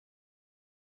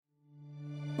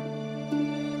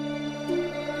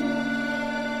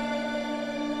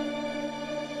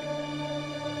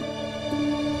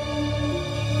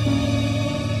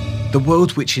The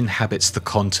world which inhabits the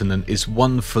continent is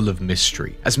one full of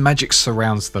mystery. As magic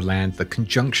surrounds the land, the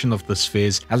conjunction of the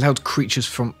spheres allowed creatures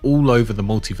from all over the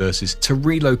multiverses to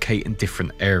relocate in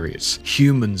different areas.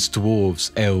 Humans,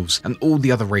 dwarves, elves, and all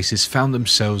the other races found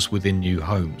themselves within new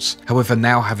homes. However,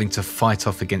 now having to fight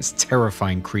off against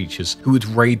terrifying creatures who would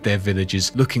raid their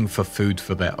villages looking for food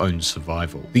for their own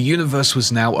survival. The universe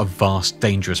was now a vast,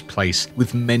 dangerous place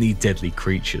with many deadly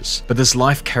creatures. But as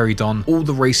life carried on, all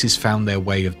the races found their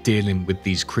way of dealing with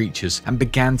these creatures and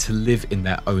began to live in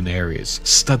their own areas,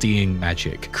 studying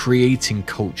magic, creating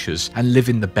cultures, and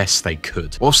living the best they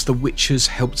could. Whilst the Witchers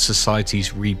helped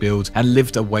societies rebuild and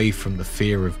lived away from the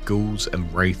fear of ghouls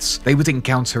and wraiths, they would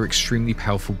encounter extremely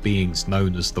powerful beings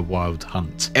known as the Wild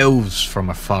Hunt, elves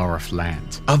from a far-off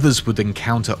land. Others would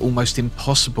encounter almost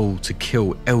impossible to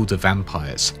kill elder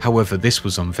vampires. However, this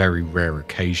was on very rare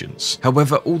occasions.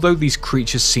 However, although these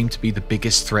creatures seemed to be the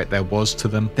biggest threat there was to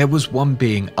them, there was one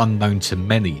being unknown to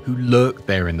many who lurked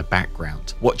there in the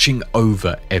background, watching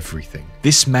over everything.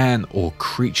 This man or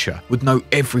creature would know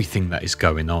everything that is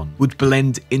going on, would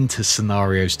blend into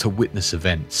scenarios to witness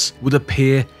events, would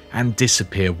appear and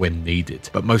disappear when needed,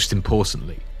 but most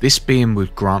importantly, this being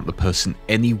would grant the person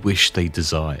any wish they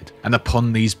desired, and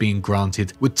upon these being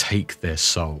granted, would take their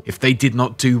soul. If they did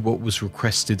not do what was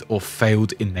requested or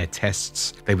failed in their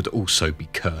tests, they would also be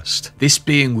cursed. This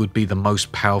being would be the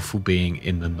most powerful being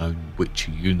in the known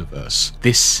Witcher universe.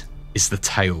 This is the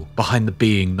tale behind the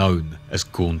being known as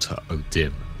Gaunter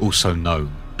O'Dimm, also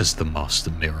known as the Master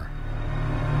Mirror.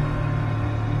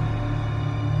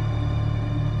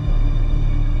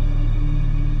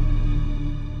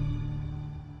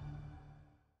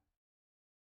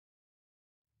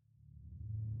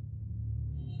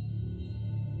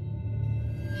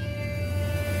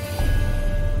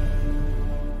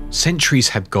 Centuries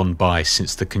had gone by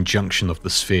since the conjunction of the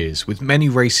spheres, with many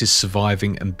races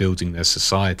surviving and building their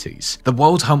societies. The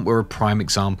Wild Hunt were a prime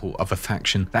example of a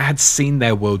faction that had seen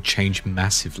their world change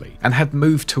massively, and had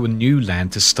moved to a new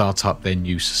land to start up their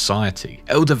new society.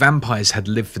 Elder vampires had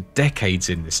lived for decades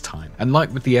in this time, and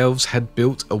like with the elves, had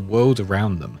built a world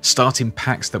around them, starting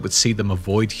pacts that would see them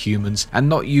avoid humans and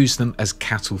not use them as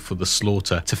cattle for the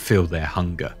slaughter to fill their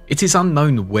hunger. It is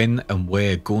unknown when and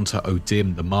where Gaunter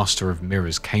O'Dimm, the Master of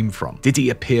Mirrors, came from. Did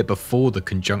he appear before the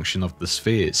conjunction of the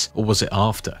spheres, or was it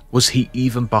after? Was he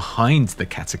even behind the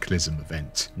Cataclysm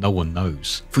event? No one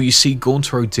knows. For you see,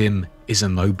 Gaunter O'Dimm is a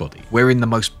nobody, wearing the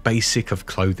most basic of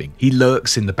clothing. He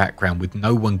lurks in the background with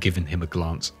no one giving him a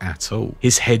glance at all.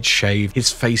 His head shaved,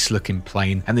 his face looking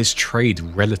plain, and his trade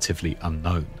relatively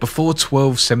unknown. Before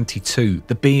 1272,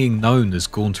 the being known as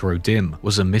Gaunter O'Dimm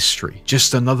was a mystery,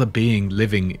 just another being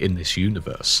living in this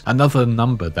universe, another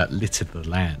number that littered the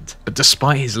land. But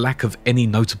despite his lack of any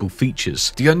notable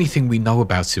features, the only thing we know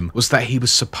about him was that he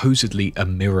was supposedly a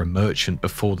mirror merchant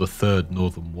before the Third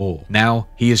Northern War. Now,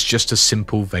 he is just a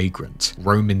simple vagrant,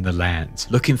 roaming the land,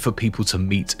 looking for people to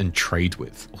meet and trade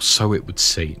with, or so it would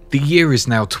seem. The year is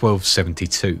now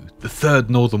 1272, the Third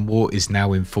Northern War is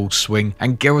now in full swing,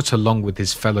 and Geralt along with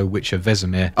his fellow Witcher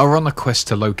Vesemir are on a quest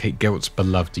to locate Geralt's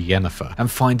beloved Yennefer and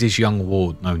find his young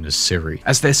ward known as Ciri.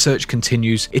 As their search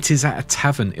continues, it is at a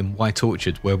tavern in White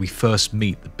Orchard where we first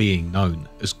meet the being known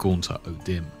as Gaunter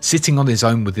O'Dimm. Sitting on his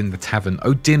own within the tavern,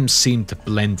 O'Dimm seemed to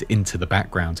blend into the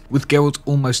background, with Geralt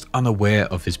almost unaware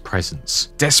of his presence.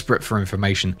 Desperate for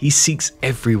information, he seeks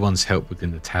everyone's help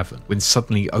within the tavern, when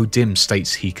suddenly O'Dimm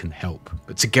states he can help.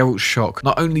 But to Geralt's shock,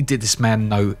 not only did this man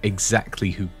know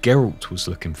exactly who Geralt was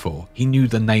looking for, he knew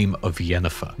the name of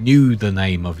Yennefer, knew the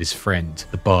name of his friend,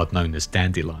 the bard known as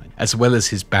Dandelion, as well as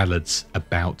his ballads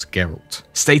about Geralt.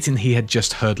 Stating he had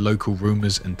just heard local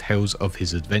rumours and tales of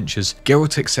his adventures,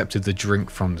 Geralt accepted the drink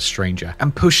from the stranger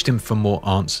and pushed him for more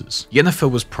answers. Yennefer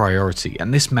was priority,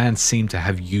 and this man seemed to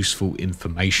have useful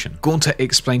information. Gaunter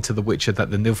explained to the Witcher that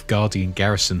the Nilfgaardian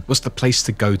garrison was the place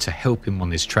to go to help him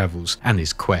on his travels and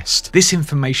his quest. This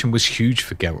information was huge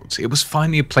for Geralt. It was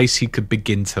finally a place he could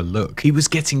begin to look. He was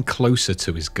getting closer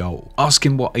to his goal.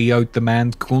 Asking what he owed the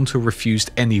man, Gaunter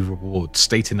refused any reward,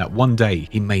 stating that one day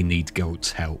he may need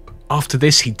Geralt's help. After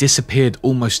this, he disappeared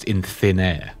almost in thin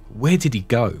air. Where did he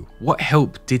go? What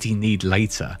help did he need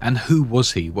later? And who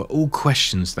was he? Were all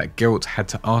questions that Geralt had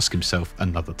to ask himself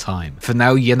another time. For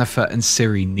now, Yennefer and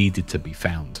Ciri needed to be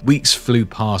found. Weeks flew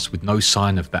past with no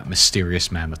sign of that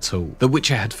mysterious man at all. The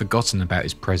Witcher had forgotten about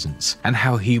his presence, and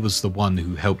how he was the one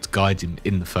who helped guide him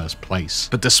in the first place.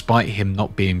 But despite him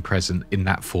not being present in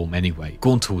that form anyway,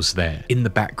 Gaunter was there, in the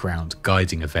background,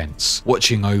 guiding events,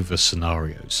 watching over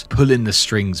scenarios, pulling the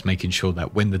strings, making sure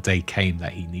that when the day came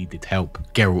that he needed help,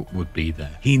 Geralt Geralt would be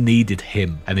there. He needed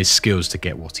him and his skills to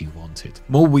get what he wanted.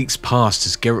 More weeks passed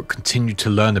as Geralt continued to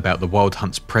learn about the Wild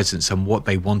Hunt's presence and what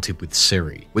they wanted with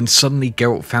Ciri, when suddenly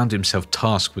Geralt found himself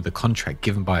tasked with a contract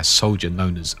given by a soldier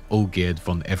known as Olgierd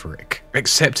von Everec.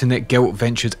 Accepting it, Geralt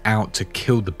ventured out to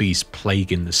kill the beast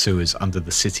plaguing the sewers under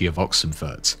the city of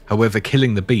Oxenfurt. However,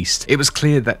 killing the beast, it was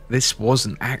clear that this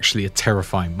wasn't actually a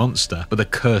terrifying monster, but a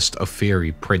cursed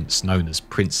Ofiri prince known as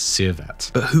Prince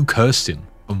Sirvat. But who cursed him?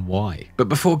 And why? But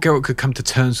before Geralt could come to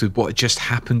terms with what had just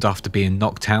happened after being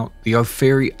knocked out, the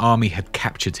Ofiri army had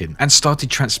captured him and started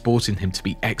transporting him to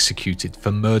be executed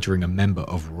for murdering a member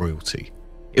of royalty.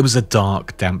 It was a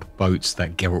dark, damp boat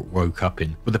that Geralt woke up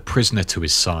in, with a prisoner to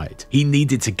his side. He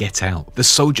needed to get out. The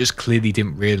soldiers clearly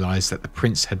didn't realise that the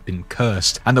prince had been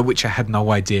cursed, and the Witcher had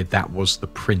no idea that was the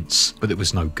prince, but it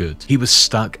was no good. He was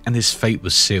stuck and his fate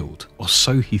was sealed, or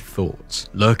so he thought.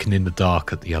 Lurking in the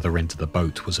dark at the other end of the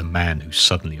boat was a man who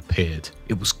suddenly appeared.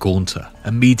 It was Gaunter.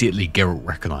 Immediately Geralt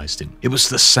recognised him. It was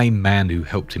the same man who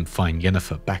helped him find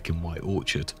Yennefer back in White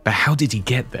Orchard. But how did he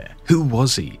get there? Who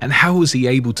was he? And how was he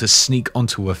able to sneak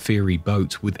onto a fiery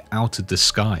boat without a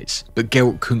disguise? But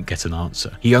Geralt couldn't get an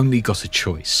answer. He only got a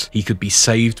choice. He could be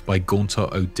saved by Gaunter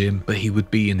O'Dimm, but he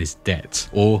would be in his debt,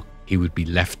 or he would be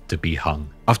left to be hung.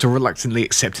 After reluctantly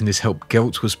accepting his help,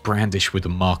 Geralt was brandished with a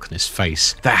mark on his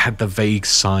face that had the vague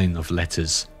sign of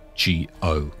letters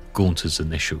G.O. Gaunter's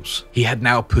initials. He had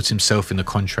now put himself in a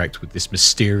contract with this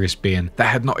mysterious being that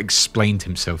had not explained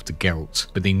himself to Geralt,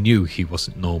 but he knew he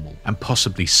wasn't normal, and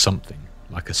possibly something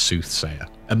like a soothsayer.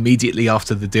 Immediately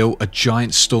after the deal, a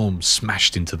giant storm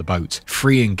smashed into the boat,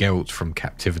 freeing Geralt from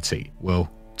captivity. Well,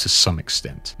 to some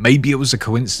extent. Maybe it was a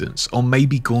coincidence, or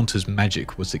maybe Gaunter's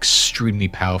magic was extremely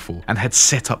powerful and had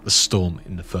set up the storm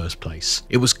in the first place.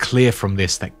 It was clear from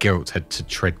this that Geralt had to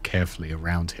tread carefully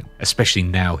around him, especially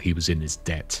now he was in his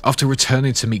debt. After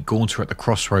returning to meet Gaunter at the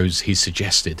crossroads he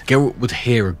suggested, Geralt would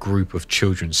hear a group of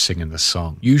children singing the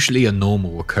song, usually a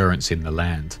normal occurrence in the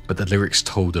land, but the lyrics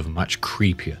told of a much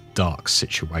creepier, dark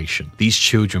situation. These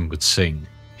children would sing,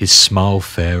 "His smile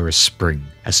fair as spring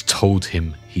has told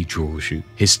him he draws you.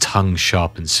 His tongue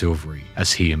sharp and silvery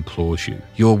as he implores you.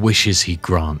 Your wishes he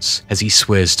grants as he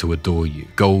swears to adore you.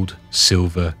 Gold,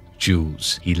 silver,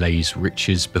 jewels, he lays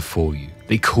riches before you.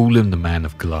 They call him the man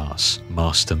of glass,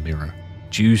 master mirror.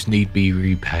 Dues need be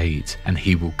repaid, and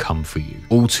he will come for you.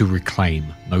 All to reclaim,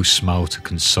 no smile to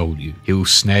console you. He will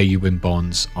snare you in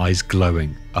bonds, eyes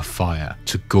glowing, a fire,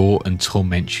 to gore and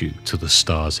torment you till the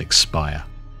stars expire."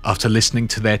 After listening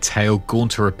to their tale,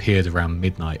 Gaunter appeared around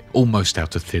midnight, almost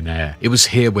out of thin air. It was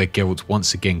here where Geralt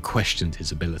once again questioned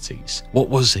his abilities. What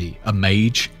was he? A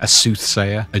mage? A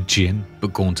soothsayer? A djinn?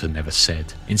 But Gaunter never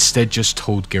said. Instead just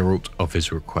told Geralt of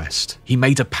his request. He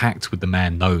made a pact with the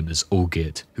man known as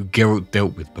Olgierd, who Geralt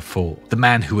dealt with before. The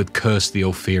man who had cursed the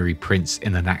Ofiri prince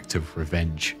in an act of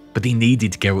revenge. But he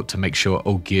needed Geralt to make sure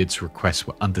Olgierd's requests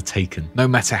were undertaken, no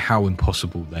matter how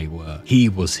impossible they were. He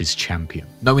was his champion.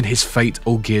 Knowing his fate,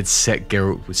 Olgierd set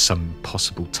Geralt with some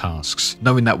impossible tasks,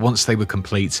 knowing that once they were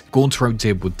complete, Gaunter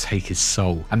O'Dimm would take his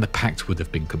soul, and the pact would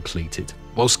have been completed.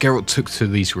 Whilst Geralt took to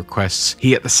these requests,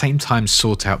 he at the same time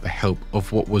sought out the help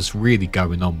of what was really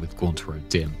going on with Gaunter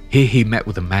O'Dimm. Here he met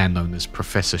with a man known as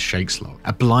Professor Shakeslock,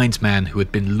 a blind man who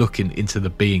had been looking into the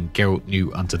being Geralt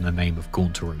knew under the name of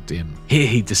Gaunter O'Dimm. Here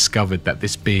he discovered that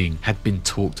this being had been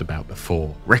talked about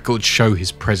before. Records show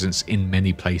his presence in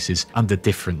many places under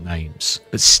different names,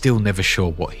 but still never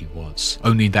sure what he was,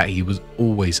 only that he was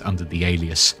always under the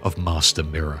alias of Master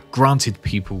Mirror, granted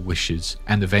people wishes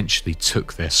and eventually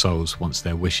took their souls once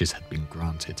their wishes had been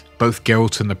granted. Both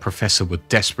Geralt and the Professor were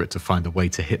desperate to find a way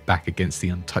to hit back against the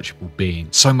untouchable being,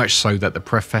 so much so that the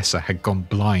Professor had gone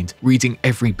blind, reading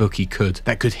every book he could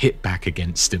that could hit back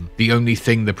against him. The only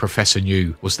thing the Professor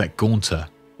knew was that Gaunter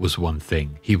was one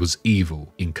thing. He was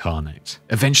evil incarnate.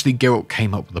 Eventually Geralt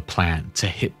came up with a plan to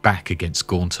hit back against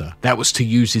Gaunter. That was to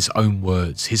use his own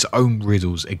words, his own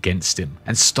riddles against him,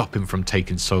 and stop him from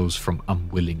taking souls from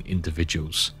unwilling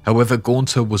individuals. However,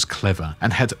 Gaunter was clever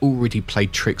and had already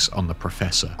played tricks on the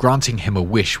Professor, granting him a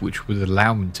wish which would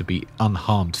allow him to be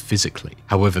unharmed physically.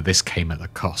 However, this came at a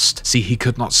cost. See, he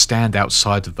could not stand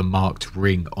outside of the marked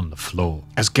ring on the floor.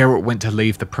 As Geralt went to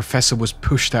leave, the Professor was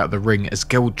pushed out of the ring as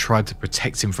Geralt tried to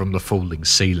protect him from the falling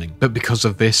ceiling. But because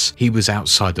of this, he was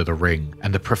outside of the ring,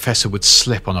 and the Professor would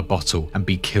slip on a bottle and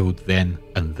be killed then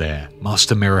and there.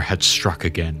 Master Mirror had struck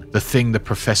again. The thing the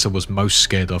Professor was most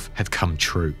scared of had come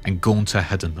true, and Gaunter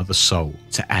had another soul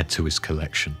to add to his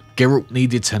collection. Geralt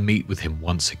needed to meet with him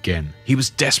once again. He was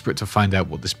desperate to find out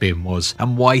what this being was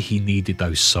and why he needed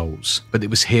those souls, but it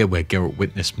was here where Geralt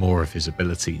witnessed more of his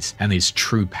abilities and his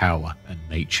true power and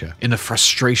nature. In a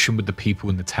frustration with the people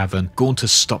in the tavern, Gaunter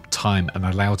stopped time and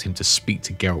allowed him to speak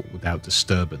to Geralt without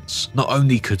disturbance. Not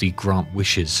only could he grant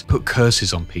wishes, put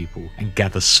curses on people, and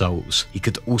gather souls, he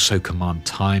could also command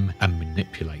time and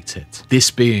manipulate it. This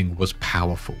being was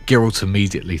powerful. Geralt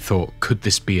immediately thought, could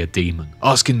this be a demon?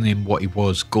 Asking him what he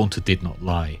was, Gaunter did not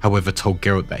lie, however told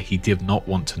Geralt that he did not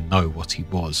want to know what he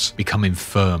was, becoming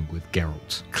firm with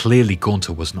Geralt. Clearly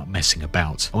Gaunter was not messing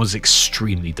about and was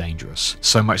extremely dangerous,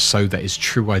 so much so that his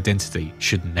true identity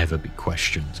should never be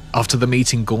questioned. After the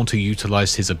meeting, Gaunter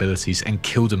utilised his abilities and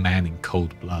killed a man in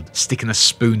cold blood, sticking a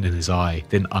spoon in his eye,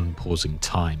 then unpausing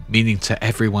time, meaning to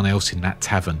everyone else in that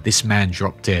tavern, this man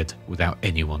dropped dead without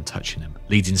anyone touching him,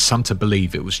 leading some to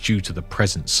believe it was due to the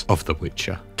presence of the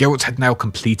Witcher. Geralt had now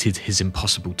completed his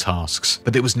impossible tasks,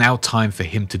 but it was now time for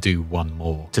him to do one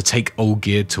more, to take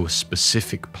Olgierd to a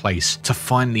specific place to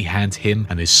finally hand him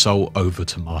and his soul over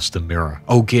to Master Mirror.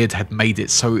 Olgierd had made it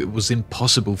so it was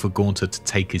impossible for Gaunter to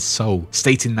take his soul,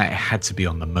 stating that it had to be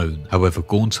on the moon. However,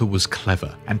 Gaunter was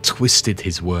clever and twisted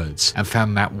his words and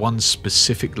found that one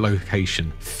specific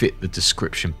location fit the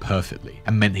description perfectly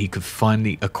and meant he could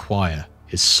finally acquire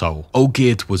his soul.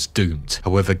 Olgierd was doomed,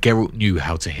 however Geralt knew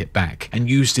how to hit back and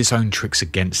used his own tricks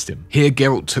against him. Here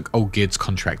Geralt took Olgierd's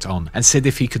contract on and said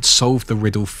if he could solve the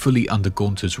riddle fully under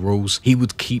Gaunter's rules, he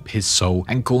would keep his soul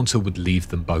and Gaunter would leave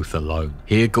them both alone.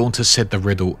 Here Gaunter said the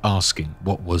riddle, asking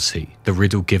what was he. The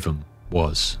riddle given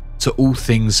was, to all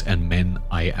things and men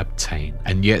I obtain,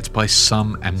 and yet by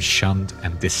some am shunned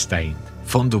and disdained.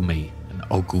 Fondle me and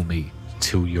ogle me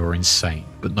till you're insane,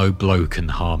 but no blow can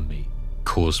harm me,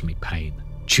 cause me pain.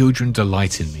 Children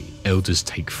delight in me, elders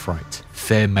take fright.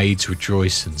 Fair maids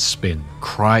rejoice and spin.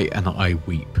 Cry and I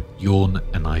weep, yawn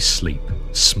and I sleep.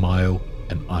 Smile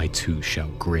and I too shall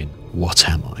grin. What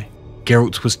am I?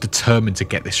 Geralt was determined to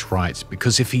get this right,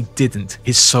 because if he didn't,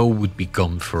 his soul would be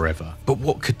gone forever. But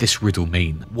what could this riddle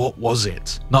mean? What was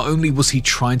it? Not only was he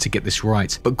trying to get this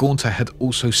right, but Gaunter had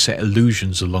also set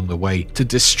illusions along the way to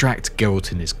distract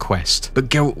Geralt in his quest. But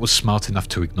Geralt was smart enough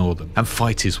to ignore them and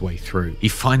fight his way through. He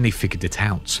finally figured it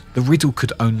out. The riddle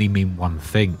could only mean one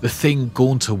thing. The thing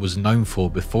Gaunter was known for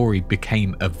before he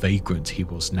became a vagrant he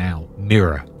was now.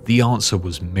 Mirror. The answer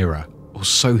was mirror. Or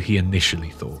so he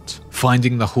initially thought.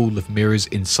 Finding the Hall of Mirrors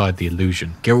inside the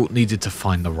illusion, Geralt needed to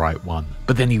find the right one.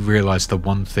 But then he realised the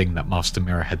one thing that Master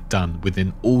Mirror had done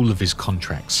within all of his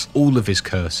contracts, all of his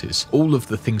curses, all of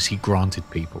the things he granted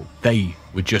people. They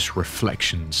were just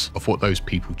reflections of what those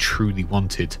people truly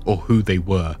wanted or who they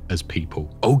were as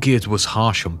people. Olgierd was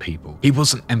harsh on people. He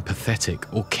wasn't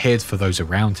empathetic or cared for those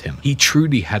around him. He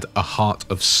truly had a heart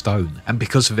of stone, and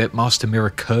because of it, Master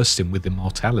Mirror cursed him with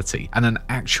immortality and an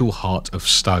actual heart of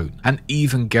stone. And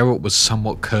even Geralt was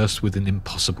somewhat cursed with an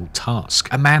impossible task.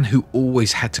 A man who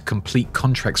always had to complete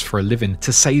contracts for a living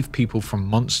to save people from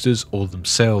monsters or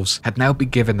themselves had now been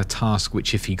given a task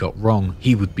which, if he got wrong,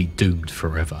 he would be doomed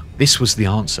forever. This was the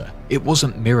answer. It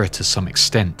wasn't mirror to some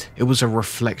extent, it was a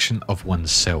reflection of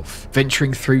oneself.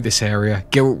 Venturing through this area,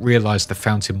 Geralt realised the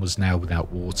fountain was now without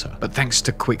water, but thanks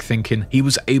to quick thinking, he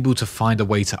was able to find a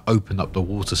way to open up the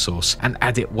water source and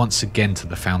add it once again to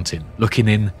the fountain. Looking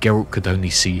in, Geralt could only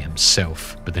see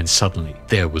himself, but then suddenly,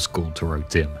 there was Gaunter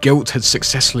O'Dimm. Geralt had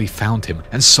successfully found him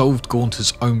and solved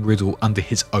Gaunter's own riddle under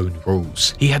his own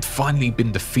rules. He had finally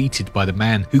been defeated by the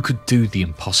man who could do the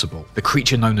impossible. The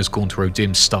creature known as Gaunter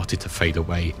O'Dimm started to fade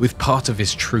away, with part of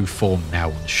his true form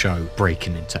now on show,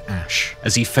 breaking into ash.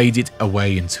 As he faded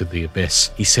away into the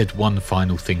abyss, he said one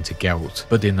final thing to Geralt,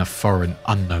 but in a foreign,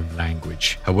 unknown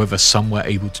language. However, some were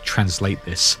able to translate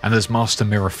this, and as Master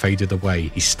Mirror faded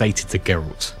away, he stated to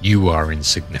Geralt, "You are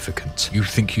insignificant. You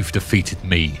think you've defeated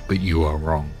me, but you are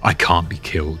wrong. I can't be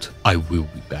killed. I will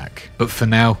be back." But for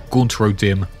now, Gaunter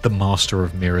O'Dimm, the Master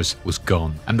of Mirrors, was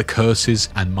gone, and the curses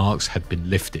and marks had been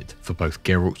lifted for both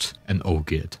Geralt and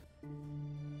Olgierd.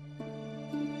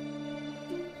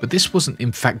 But this wasn't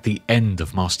in fact the end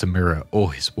of Master Mirror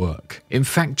or his work. In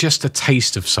fact, just a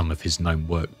taste of some of his known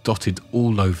work dotted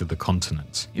all over the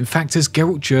continent. In fact, as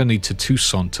Geralt journeyed to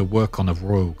Toussaint to work on a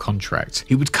royal contract,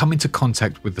 he would come into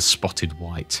contact with the Spotted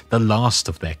Wight, the last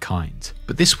of their kind.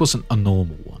 But this wasn't a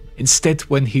normal one. Instead,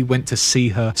 when he went to see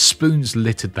her, spoons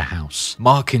littered the house,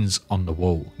 markings on the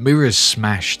wall, mirrors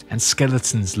smashed, and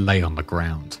skeletons lay on the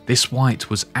ground. This wight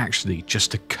was actually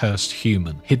just a cursed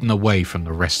human, hidden away from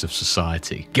the rest of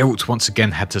society. Geralt once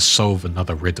again had to solve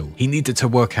another riddle. He needed to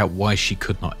work out why she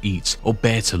could not eat or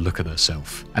bear to look at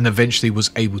herself, and eventually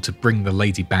was able to bring the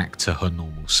lady back to her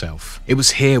normal self. It was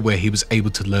here where he was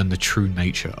able to learn the true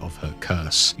nature of her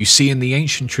curse. You see, in the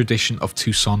ancient tradition of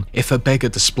Tucson, if a beggar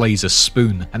displays a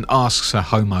spoon and asks her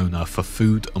homeowner for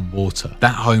food and water,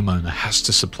 that homeowner has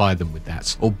to supply them with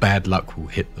that, or bad luck will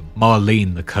hit them.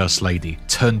 Marlene, the cursed lady,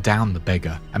 turned down the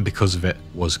beggar, and because of it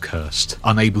was cursed,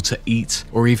 unable to eat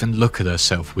or even look at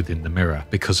herself within the mirror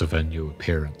because of her new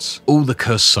appearance. All the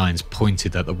curse signs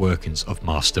pointed at the workings of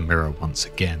Master Mirror once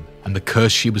again, and the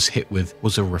curse she was hit with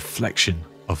was a reflection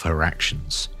of her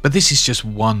actions. But this is just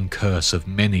one curse of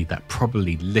many that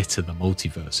probably litter the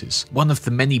multiverses. One of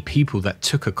the many people that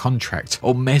took a contract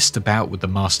or messed about with the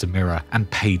Master Mirror and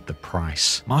paid the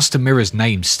price. Master Mirror's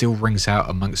name still rings out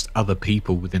amongst other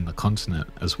people within the continent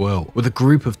as well, with a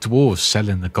group of dwarves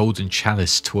selling the golden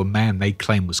chalice to a man they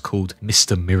claim was called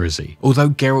Mr. Mirrorsy. Although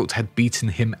Geralt had beaten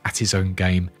him at his own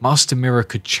game, Master Mirror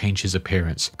could change his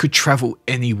appearance, could travel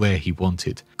anywhere he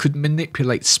wanted, could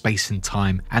manipulate space and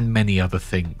time, and many other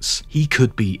things. He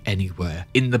could be anywhere,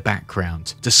 in the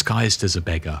background, disguised as a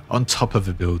beggar, on top of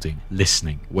a building,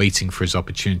 listening, waiting for his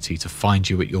opportunity to find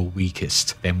you at your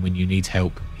weakest. Then when you need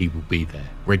help, he will be there,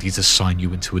 ready to sign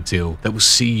you into a deal that will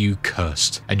see you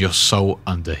cursed and your soul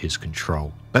under his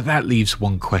control. But that leaves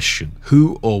one question.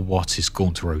 Who or what is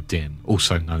Gaunter O'Dimm,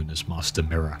 also known as Master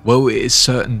Mirror? Well, it is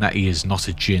certain that he is not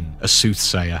a djinn, a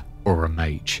soothsayer, or a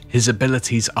mage. His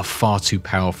abilities are far too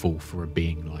powerful for a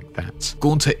being like that.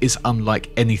 Gaunter is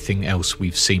unlike anything else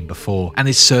we've seen before and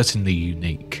is certainly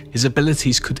unique. His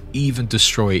abilities could even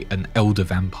destroy an elder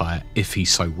vampire if he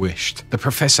so wished. The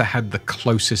professor had the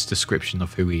closest description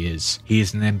of who he is. He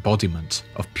is an embodiment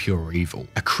of pure evil,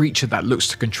 a creature that looks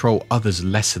to control others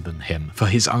lesser than him for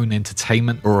his own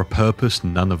entertainment or a purpose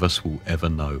none of us will ever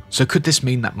know. So could this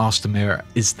mean that Master Mirror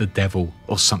is the devil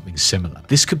or something similar?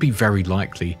 This could be very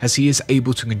likely, as he is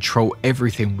able to control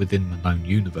everything within the known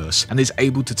universe and is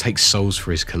able to take souls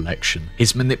for his collection.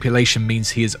 His manipulation means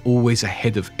he is always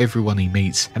ahead of everyone he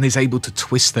meets and is able to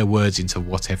twist their words into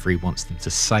whatever he wants them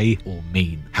to say or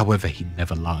mean. However, he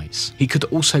never lies. He could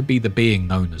also be the being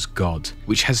known as God,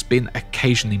 which has been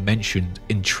occasionally mentioned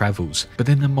in travels, but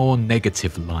in a more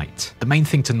negative light. The main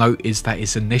thing to note is that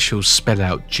his initials spell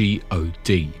out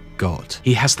G-O-D. God.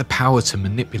 He has the power to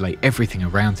manipulate everything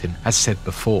around him, as said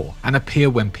before, and appear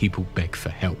when people beg for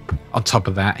help. On top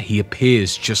of that, he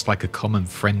appears just like a common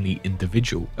friendly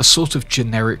individual, a sort of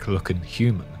generic looking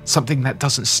human, something that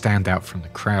doesn't stand out from the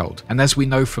crowd. And as we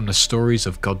know from the stories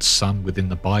of God's Son within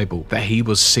the Bible, that he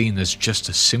was seen as just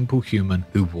a simple human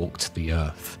who walked the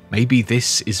earth. Maybe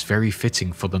this is very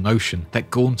fitting for the notion that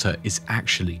Gaunter is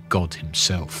actually God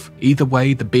himself. Either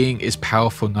way, the being is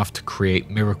powerful enough to create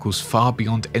miracles far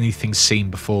beyond anything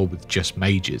seen before with just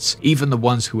mages, even the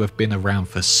ones who have been around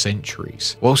for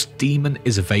centuries. Whilst demon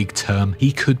is a vague term,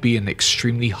 he could be an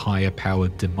extremely higher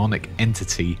powered demonic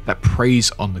entity that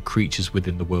preys on the creatures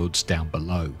within the worlds down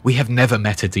below. We have never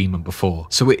met a demon before,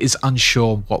 so it is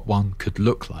unsure what one could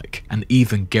look like, and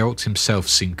even Geralt himself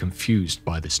seemed confused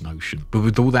by this notion. But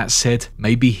with all that said,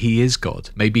 maybe he is God,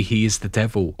 maybe he is the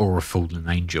devil or a fallen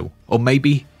angel, or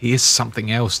maybe he is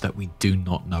something else that we do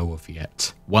not know of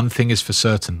yet. One thing is for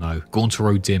certain though, Gaunter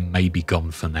O'Dimm may be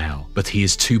gone for now, but he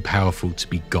is too powerful to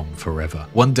be gone forever.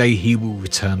 One day he will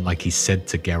return like he said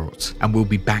to Geralt, and will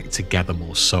be back to gather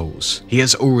more souls. He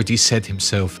has already said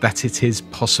himself that it is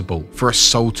possible for a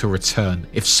soul to return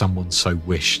if someone so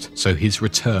wished, so his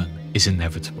return is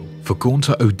inevitable. For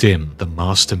Gaunter O'Dimm, the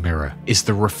Master Mirror is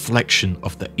the reflection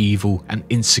of the evil and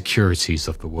insecurities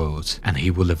of the world, and he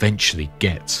will eventually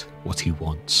get what he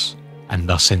wants. And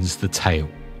thus ends the tale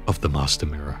of the Master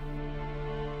Mirror.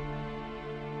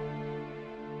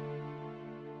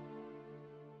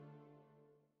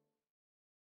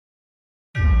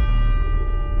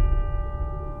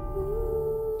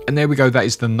 And there we go, that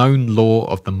is the known lore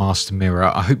of the Master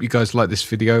Mirror. I hope you guys like this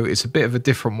video. It's a bit of a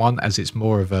different one as it's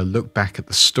more of a look back at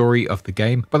the story of the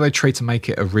game, but I try to make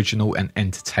it original and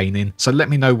entertaining. So let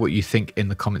me know what you think in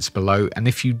the comments below, and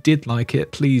if you did like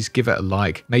it, please give it a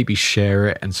like, maybe share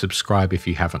it and subscribe if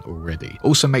you haven't already.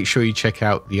 Also make sure you check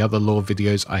out the other lore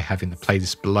videos I have in the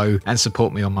playlist below and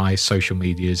support me on my social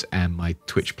medias and my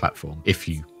Twitch platform if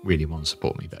you really want to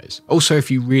support me, that is. Also, if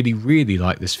you really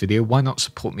like this video, why not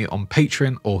support me on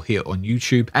Patreon or here on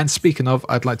YouTube? And speaking of,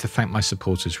 I'd like to thank my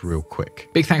supporters real quick.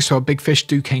 Big thanks to our big fish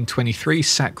Duquesne23,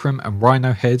 Sacrum and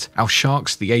Rhino Head, our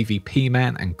sharks the AVP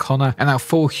Man and Connor, and our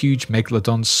 4 huge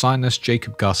megalodons Sinus,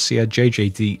 Jacob Garcia,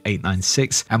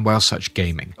 JJD896 and Well Such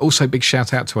Gaming. Also big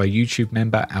shout out to our YouTube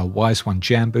member, our Wise One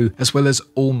Jambu, as well as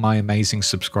all my amazing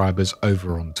subscribers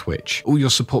over on Twitch. All your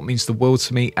support means the world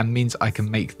to me and means I can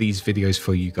make these videos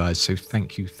for you guys, so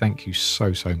thank you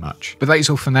so much. But that is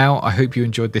all for now. I hope you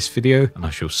enjoyed this video and I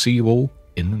shall see you all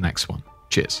in the next one.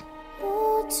 Cheers.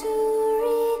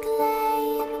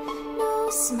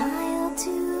 Smile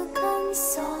to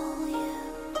console you.